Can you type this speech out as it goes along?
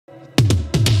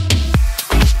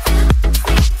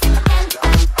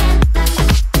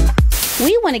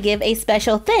want to give a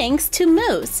special thanks to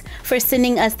Moose for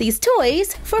sending us these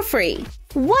toys for free.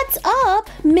 What's up,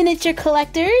 miniature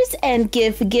collectors and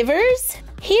gift givers?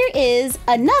 Here is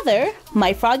another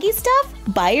My Froggy Stuff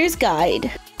Buyer's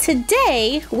Guide.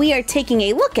 Today, we are taking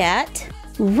a look at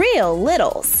Real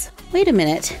Littles. Wait a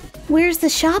minute, where's the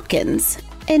Shopkins?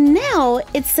 And now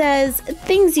it says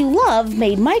Things You Love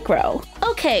Made Micro.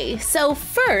 Okay, so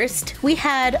first we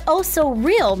had Oh So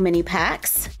Real mini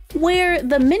packs, where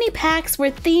the mini packs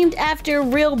were themed after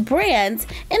real brands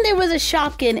and there was a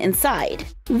Shopkin inside.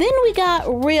 Then we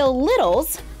got Real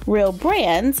Littles, real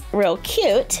brands, real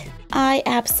cute. I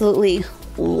absolutely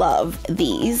love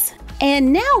these.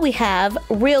 And now we have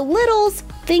Real Littles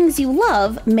Things You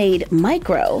Love Made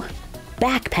Micro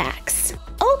backpacks.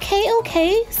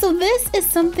 Okay, so this is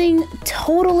something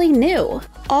totally new.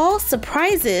 All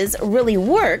surprises really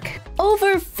work.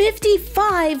 Over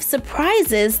 55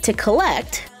 surprises to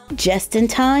collect, just in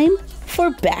time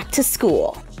for back to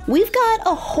school. We've got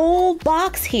a whole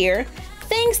box here,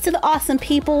 thanks to the awesome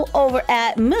people over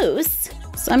at Moose.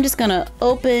 So I'm just gonna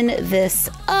open this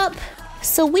up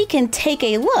so we can take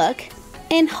a look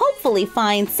and hopefully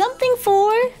find something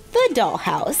for the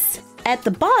dollhouse. At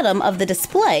the bottom of the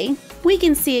display, we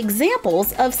can see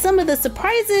examples of some of the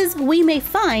surprises we may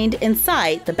find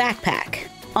inside the backpack.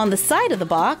 On the side of the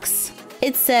box,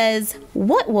 it says,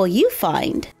 "What will you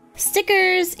find?"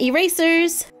 Stickers,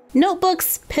 erasers,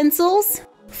 notebooks, pencils,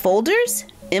 folders,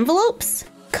 envelopes,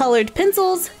 colored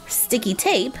pencils, sticky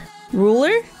tape,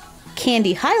 ruler,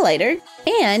 candy highlighter,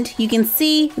 and you can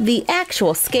see the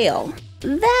actual scale.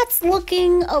 That's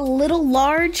looking a little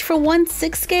large for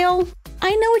 1/6 scale. I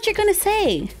know what you're gonna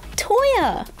say.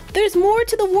 Toya, there's more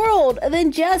to the world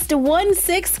than just a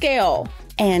 1/6 scale.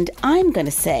 And I'm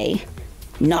gonna say,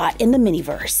 not in the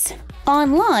Miniverse.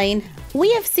 Online,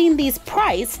 we have seen these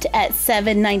priced at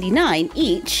 $7.99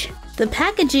 each. The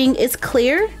packaging is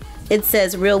clear. It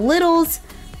says Real Littles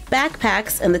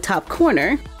backpacks in the top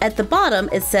corner. At the bottom,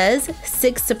 it says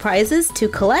 6 surprises to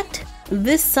collect.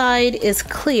 This side is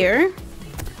clear.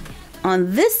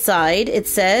 On this side, it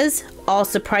says all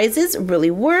surprises really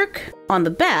work. On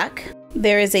the back,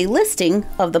 there is a listing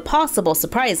of the possible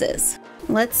surprises.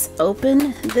 Let's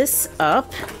open this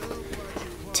up,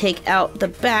 take out the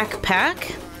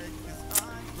backpack,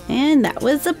 and that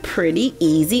was a pretty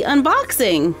easy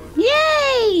unboxing.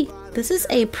 Yay! This is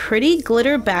a pretty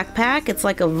glitter backpack. It's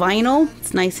like a vinyl.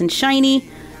 It's nice and shiny.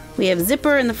 We have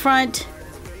zipper in the front,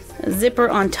 a zipper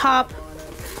on top.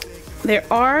 There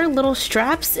are little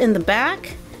straps in the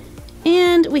back,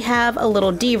 and we have a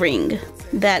little D-ring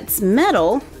that's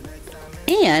metal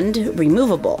and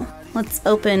removable. Let's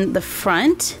open the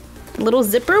front. The little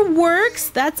zipper works.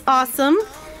 That's awesome.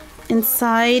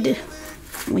 Inside,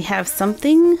 we have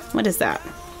something. What is that?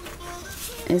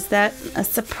 Is that a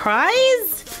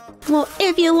surprise? Well,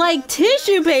 if you like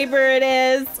tissue paper, it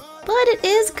is. But it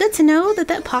is good to know that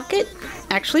that pocket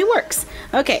actually works.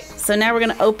 Okay, so now we're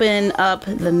gonna open up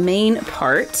the main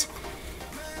part.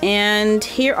 And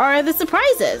here are the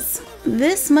surprises.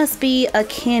 This must be a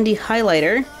candy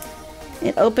highlighter.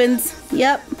 It opens,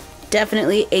 yep,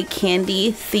 definitely a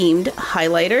candy themed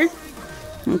highlighter.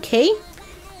 Okay,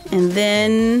 and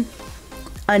then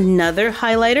another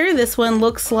highlighter. This one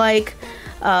looks like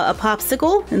a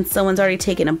popsicle and someone's already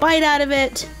taken a bite out of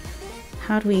it.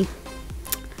 How do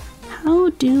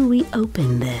we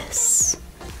open this?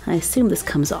 I assume this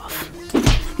comes off.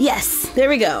 Yes, there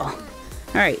we go. All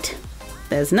right,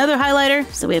 there's another highlighter.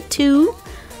 So we have 2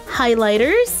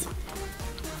 highlighters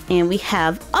and we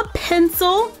have a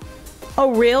pencil, a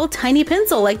real tiny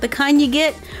pencil, like the kind you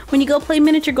get when you go play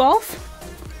miniature golf.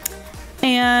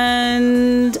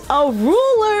 And a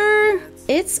ruler.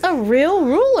 It's a real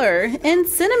ruler in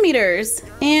centimeters.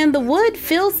 And the wood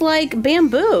feels like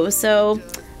bamboo, so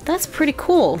that's pretty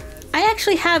cool. I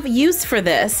actually have use for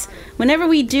this. Whenever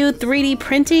we do 3D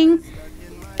printing,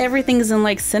 everything's in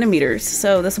like centimeters,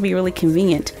 so this will be really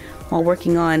convenient while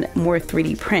working on more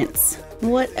 3D prints.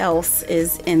 What else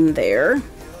is in there?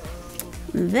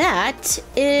 That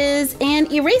is an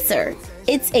eraser.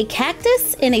 It's a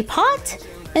cactus in a pot,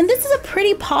 and this is a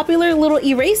pretty popular little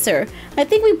eraser. I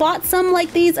think we bought some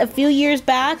like these a few years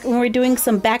back when we were doing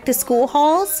some back to school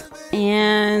hauls.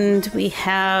 And we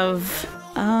have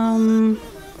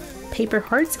paper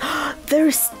hearts.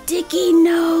 They're sticky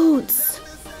notes.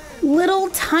 Little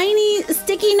tiny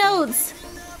sticky notes.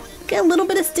 Get a little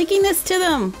bit of stickiness to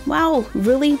them. Wow,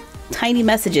 really tiny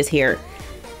messages here.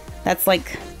 That's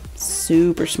like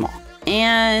super small.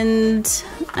 And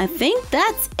I think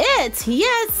that's it.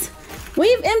 Yes,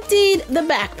 we've emptied the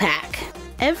backpack.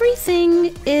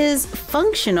 Everything is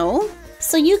functional,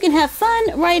 so you can have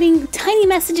fun writing tiny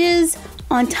messages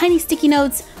on tiny sticky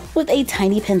notes with a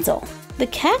tiny pencil. The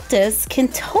cactus can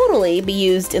totally be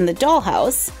used in the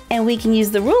dollhouse, and we can use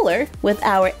the ruler with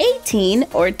our 18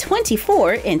 or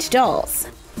 24-inch dolls.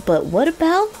 But what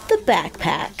about the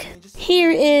backpack?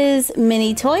 Here is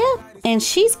Mini Toya, and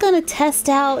she's gonna test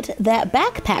out that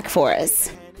backpack for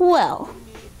us. Well,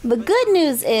 the good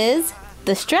news is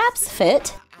the straps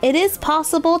fit. It is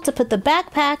possible to put the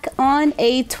backpack on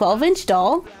a 12-inch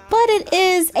doll, but it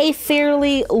is a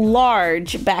fairly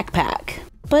large backpack.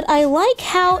 But I like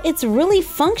how it's really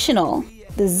functional.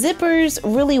 The zippers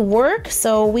really work,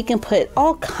 so we can put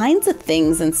all kinds of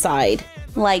things inside,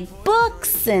 like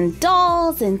books and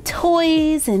dolls and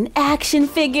toys and action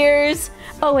figures.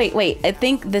 Oh, wait, I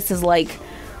think this is like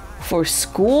for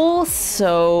school,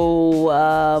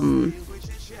 so,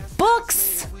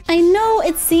 books. I know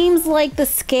it seems like the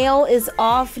scale is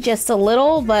off just a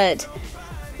little, but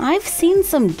I've seen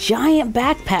some giant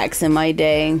backpacks in my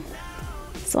day,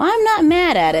 so I'm not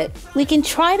mad at it. We can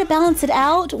try to balance it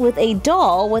out with a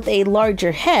doll with a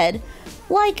larger head,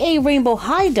 like a Rainbow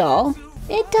High doll.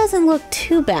 It doesn't look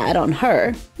too bad on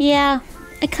her. Yeah,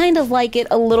 I kind of like it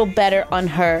a little better on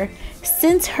her.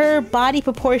 Since her body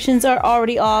proportions are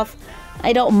already off,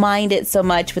 I don't mind it so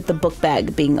much with the book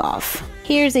bag being off.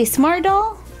 Here's a smart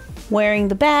doll wearing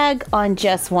the bag on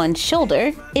just one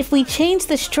shoulder. If we change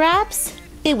the straps,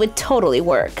 it would totally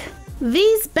work.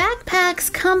 These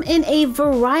backpacks come in a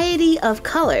variety of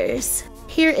colors.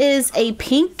 Here is a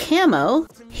pink camo.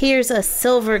 Here's a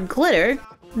silver glitter.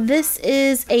 This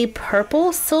is a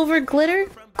purple silver glitter,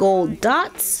 gold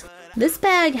dots. This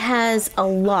bag has a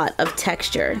lot of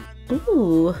texture.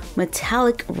 Ooh,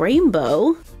 metallic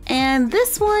rainbow. And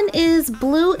this one is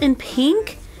blue and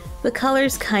pink. The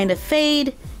colors kind of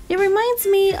fade. It reminds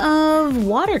me of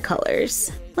watercolors.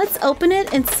 Let's open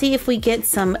it and see if we get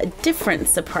some different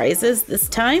surprises this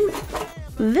time.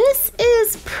 This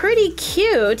is pretty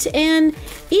cute, and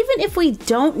even if we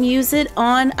don't use it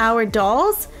on our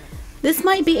dolls, this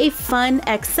might be a fun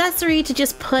accessory to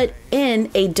just put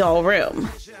in a doll room.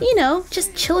 You know,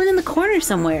 just chilling in the corner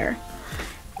somewhere.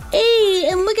 Hey,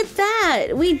 and look at that!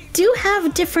 We do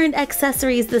have different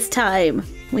accessories this time.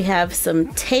 We have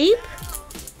some tape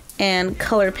and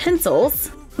color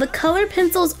pencils. The color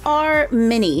pencils are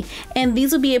mini, and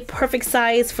these would be a perfect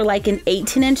size for like an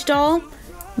 18-inch doll,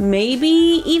 maybe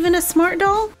even a smart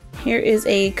doll. Here is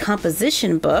a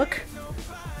composition book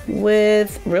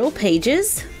with real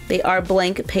pages. They are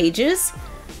blank pages,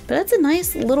 but that's a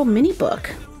nice little mini book.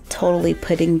 Totally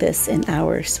putting this in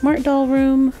our smart doll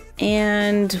room.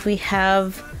 And we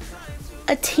have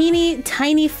a teeny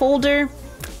tiny folder.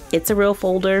 It's a real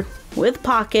folder with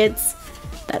pockets.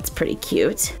 That's pretty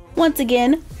cute. Once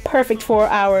again, perfect for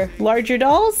our larger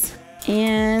dolls.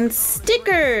 And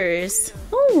stickers.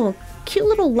 Oh, cute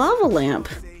little lava lamp.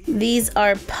 These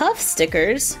are puff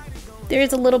stickers.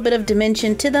 There's a little bit of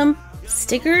dimension to them.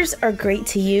 Stickers are great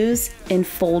to use in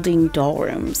folding doll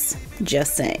rooms.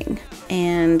 Just saying.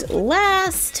 And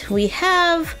last, we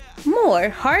have more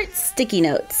heart sticky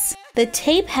notes. The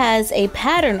tape has a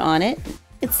pattern on it.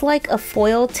 It's like a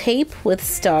foil tape with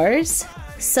stars.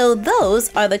 So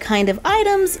those are the kind of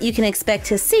items you can expect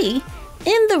to see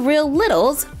in the Real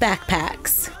Littles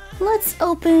backpacks. Let's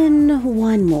open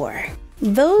one more.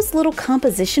 Those little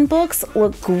composition books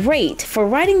look great for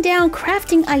writing down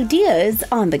crafting ideas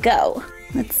on the go.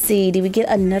 Let's see, do we get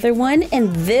another one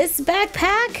in this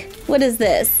backpack? What is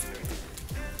this?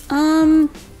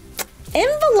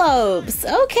 Envelopes,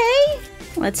 okay.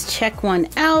 Let's check one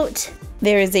out.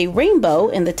 There is a rainbow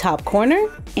in the top corner,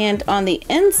 and on the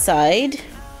inside,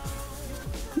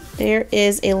 there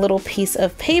is a little piece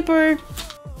of paper,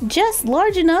 just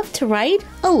large enough to write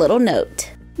a little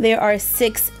note. There are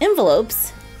 6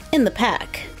 envelopes in the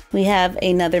pack. We have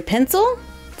another pencil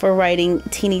for writing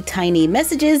teeny tiny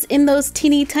messages in those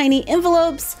teeny tiny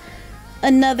envelopes,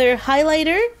 another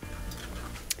highlighter.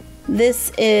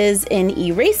 This is an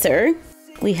eraser.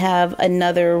 We have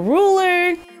another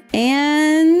ruler,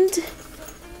 and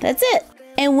that's it.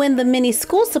 And when the mini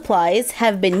school supplies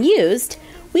have been used,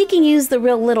 we can use the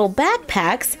Real Little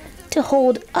backpacks to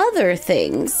hold other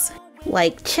things,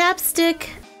 like chapstick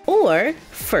or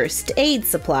first aid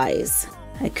supplies.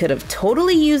 I could have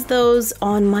totally used those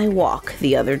on my walk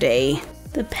the other day.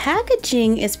 The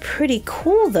packaging is pretty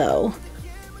cool though.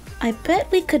 I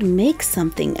bet we could make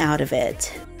something out of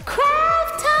it.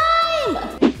 Craft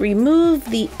time! Remove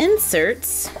the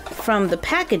inserts from the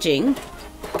packaging.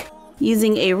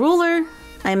 Using a ruler,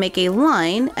 I make a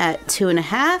line at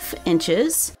 2.5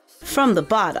 inches from the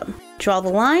bottom. Draw the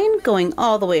line going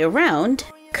all the way around.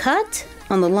 Cut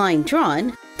on the line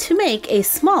drawn to make a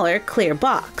smaller clear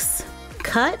box.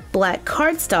 Cut black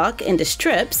cardstock into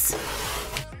strips.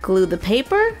 Glue the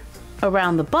paper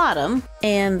around the bottom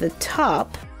and the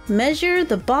top. Measure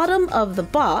the bottom of the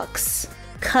box.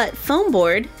 Cut foam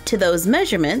board to those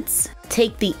measurements.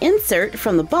 Take the insert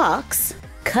from the box.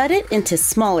 Cut it into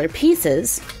smaller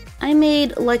pieces. I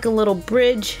made like a little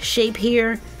bridge shape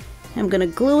here. I'm gonna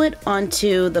glue it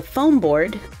onto the foam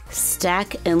board.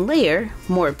 Stack and layer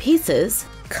more pieces.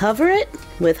 Cover it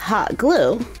with hot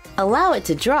glue. Allow it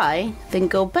to dry, then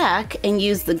go back and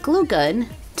use the glue gun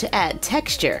to add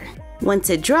texture. Once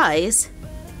it dries,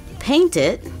 paint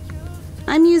it.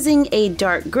 I'm using a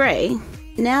dark gray.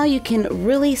 Now you can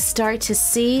really start to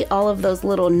see all of those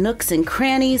little nooks and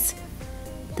crannies.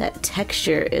 That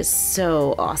texture is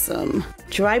so awesome.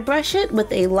 Dry brush it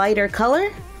with a lighter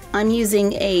color. I'm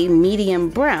using a medium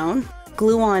brown.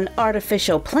 Glue on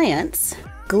artificial plants.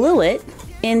 Glue it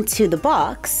into the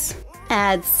box.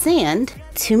 Add sand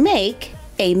to make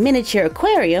a miniature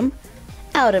aquarium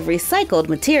out of recycled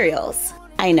materials.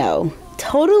 I know,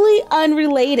 totally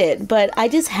unrelated, but I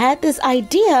just had this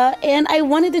idea and I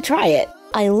wanted to try it.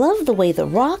 I love the way the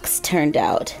rocks turned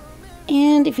out.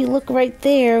 And if you look right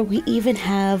there, we even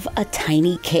have a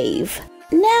tiny cave.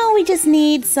 Now we just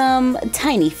need some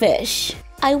tiny fish.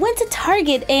 I went to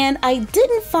Target and I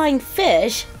didn't find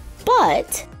fish,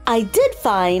 but I did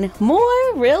find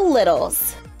more Real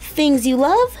Littles. Things you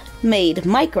love, made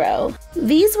micro.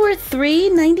 These were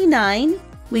 $3.99.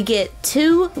 We get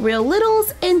 2 Real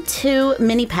Littles and 2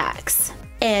 mini packs.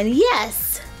 And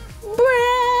yes,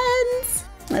 brands!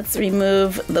 Let's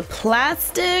remove the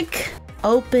plastic.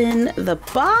 Open the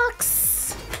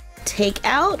box. Take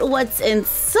out what's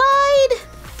inside.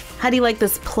 How do you like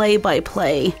this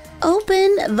play-by-play?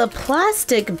 Open the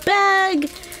plastic bag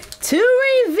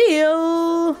to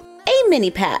reveal a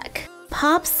mini pack.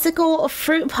 Popsicle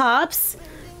Fruit Pops.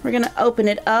 We're gonna open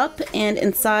it up and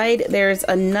inside there's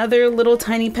another little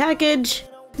tiny package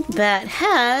that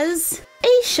has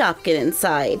a Shopkin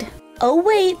inside. Oh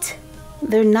wait,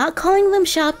 they're not calling them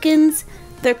Shopkins,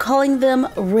 they're calling them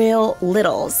Real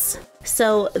Littles.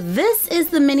 So this is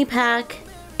the mini pack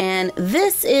and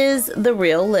this is the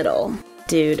Real Little.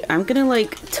 Dude, I'm gonna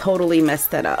like totally mess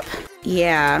that up.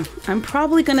 Yeah, I'm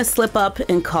probably gonna slip up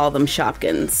and call them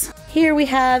Shopkins. Here we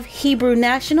have Hebrew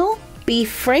National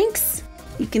Beef Franks.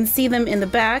 You can see them in the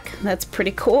back, that's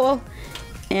pretty cool.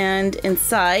 And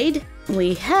inside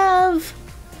we have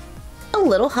a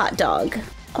little hot dog.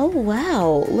 Oh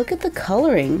wow, look at the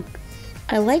coloring.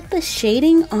 I like the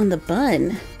shading on the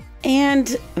bun.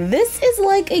 And this is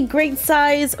like a great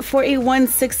size for a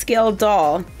 1/6 scale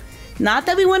doll. Not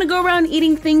that we want to go around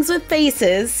eating things with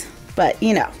faces, but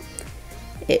you know,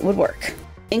 it would work.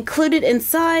 Included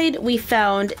inside, we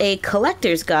found a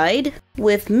collector's guide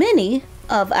with many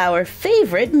of our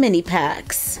favorite mini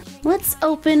packs. Let's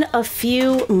open a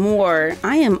few more.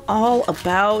 I am all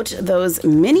about those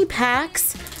mini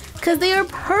packs because they are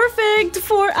perfect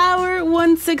for our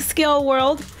 1/6 scale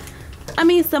world. I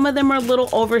mean, some of them are a little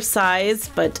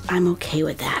oversized, but I'm okay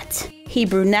with that.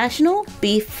 Hebrew National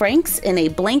Beef Franks in a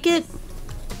blanket.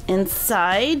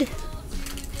 Inside,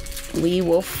 we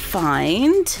will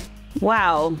find,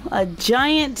 wow, a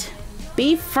giant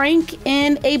beef frank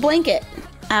in a blanket.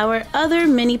 Our other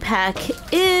mini pack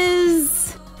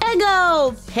is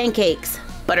Eggo pancakes,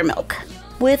 buttermilk,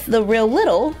 with the Real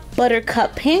Little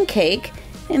buttercup pancake,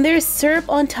 and there's syrup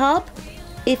on top.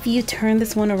 If you turn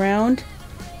this one around,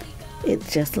 it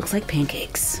just looks like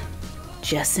pancakes.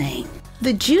 Just saying.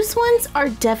 The juice ones are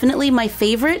definitely my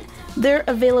favorite. Their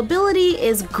availability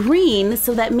is green,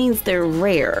 so that means they're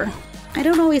rare. I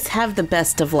don't always have the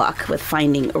best of luck with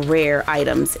finding rare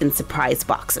items in surprise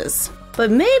boxes. But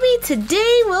maybe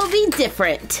today will be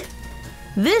different.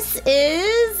 This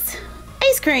is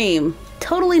ice cream.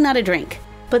 Totally not a drink.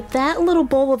 But that little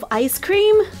bowl of ice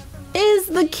cream is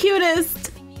the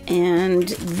cutest. And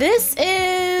this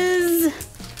is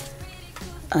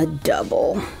a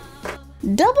double.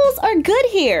 Doubles are good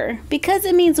here because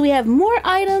it means we have more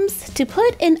items to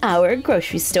put in our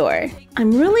grocery store.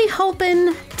 I'm really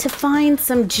hoping to find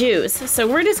some juice, so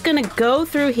we're just gonna go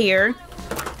through here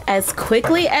as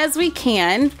quickly as we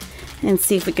can and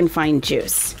see if we can find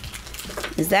juice.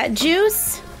 Is that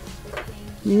juice?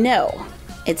 No,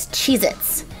 it's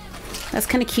Cheez-Its. That's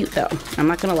kind of cute though, I'm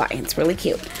not gonna lie, it's really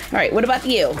cute. All right, what about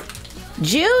you?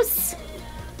 Juice?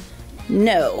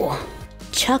 No.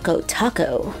 Choco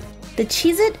Taco. The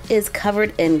Cheez-It is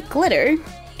covered in glitter,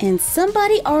 and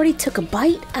somebody already took a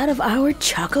bite out of our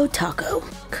Choco Taco.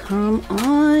 Come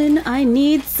on, I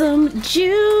need some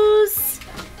juice.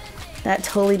 That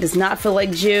totally does not feel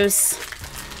like juice.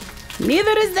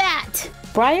 Neither does that.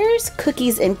 Breyers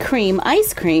Cookies and Cream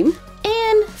Ice Cream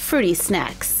and fruity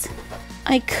snacks.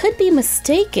 I could be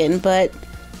mistaken, but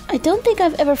I don't think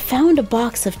I've ever found a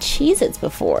box of Cheez-Its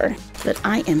before. But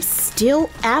I am still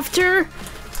after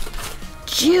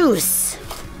juice.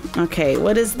 Okay,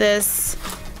 what is this?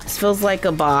 This feels like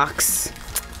a box.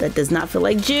 That does not feel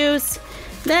like juice.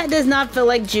 That does not feel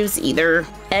like juice either.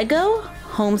 Eggo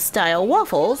home-style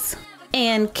waffles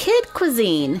and Kid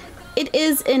Cuisine. It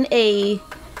is in a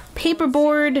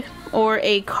paperboard or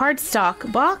a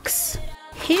cardstock box.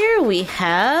 Here we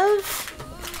have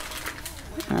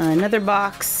another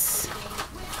box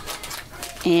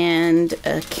and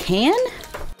a can.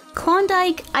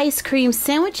 Klondike ice cream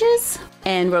sandwiches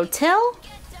and Rotel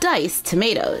diced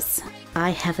tomatoes.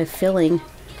 I have a feeling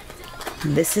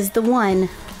this is the one.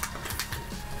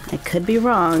 I could be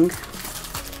wrong.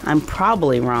 I'm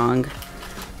probably wrong,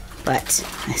 but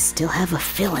I still have a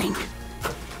feeling.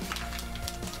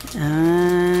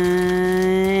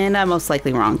 And I'm most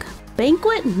likely wrong.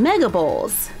 Banquet Mega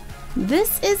Bowls.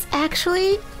 This is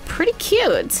actually pretty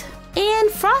cute. And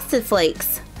Frosted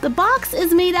Flakes. The box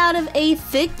is made out of a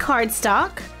thick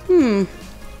cardstock.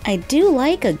 I do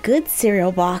like a good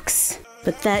cereal box,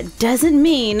 but that doesn't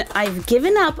mean I've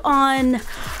given up on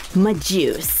my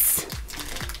juice.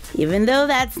 Even though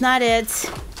that's not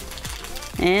it.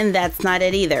 And that's not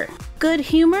it either. Good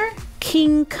Humor,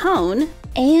 King Cone,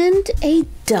 and a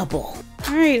double.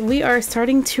 All right, we are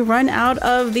starting to run out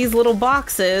of these little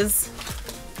boxes.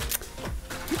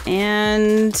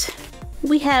 And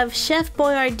we have Chef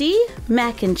Boyardee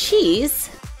mac and cheese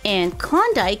and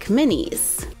Klondike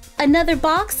minis. Another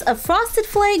box of Frosted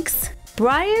Flakes,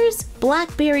 Breyers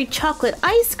blackberry chocolate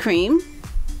ice cream,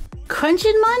 Crunch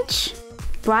and Munch,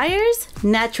 Breyers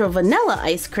natural vanilla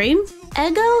ice cream,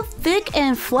 Eggo thick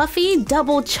and fluffy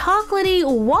double chocolatey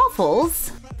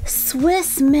waffles,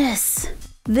 Swiss Miss.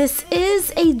 This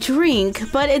is a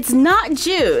drink, but it's not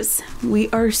juice. We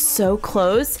are so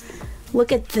close.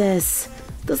 Look at this.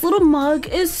 This little mug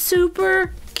is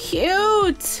super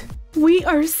cute. We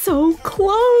are so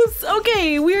close.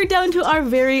 Okay, we are down to our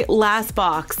very last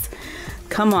box.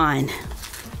 Come on.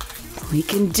 We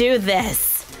can do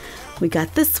this. We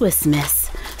got the Swiss Miss.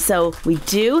 So we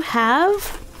do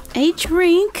have a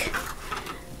drink.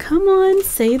 Come on,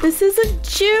 say this is a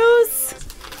juice.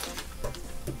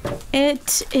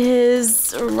 It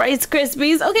is Rice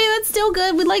Krispies. Okay, that's still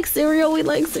good. We like cereal.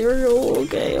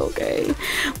 Okay.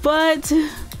 But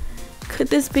could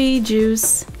this be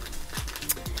juice?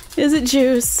 Is it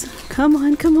juice? Come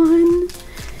on.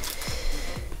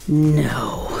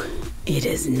 No, it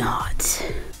is not.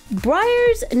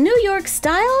 Breyers New York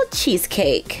style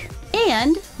cheesecake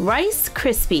and Rice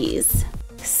Krispies.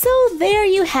 So there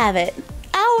you have it,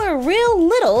 our Real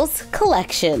Littles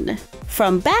collection.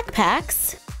 From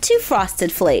backpacks to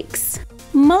Frosted Flakes.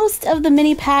 Most of the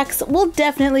mini packs will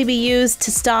definitely be used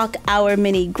to stock our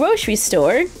mini grocery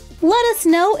store. Let us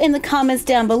know in the comments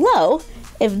down below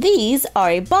if these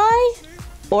are a buy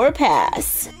or a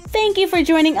pass. Thank you for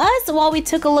joining us while we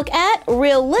took a look at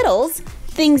Real Littles,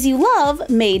 things you love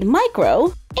made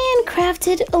micro, and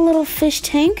crafted a little fish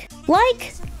tank.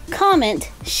 Like,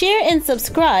 comment, share, and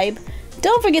subscribe.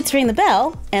 Don't forget to ring the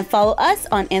bell and follow us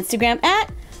on Instagram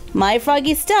at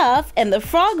MyFroggyStuff and the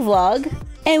Frog Vlog.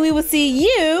 And we will see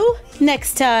you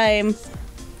next time.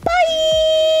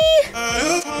 Bye!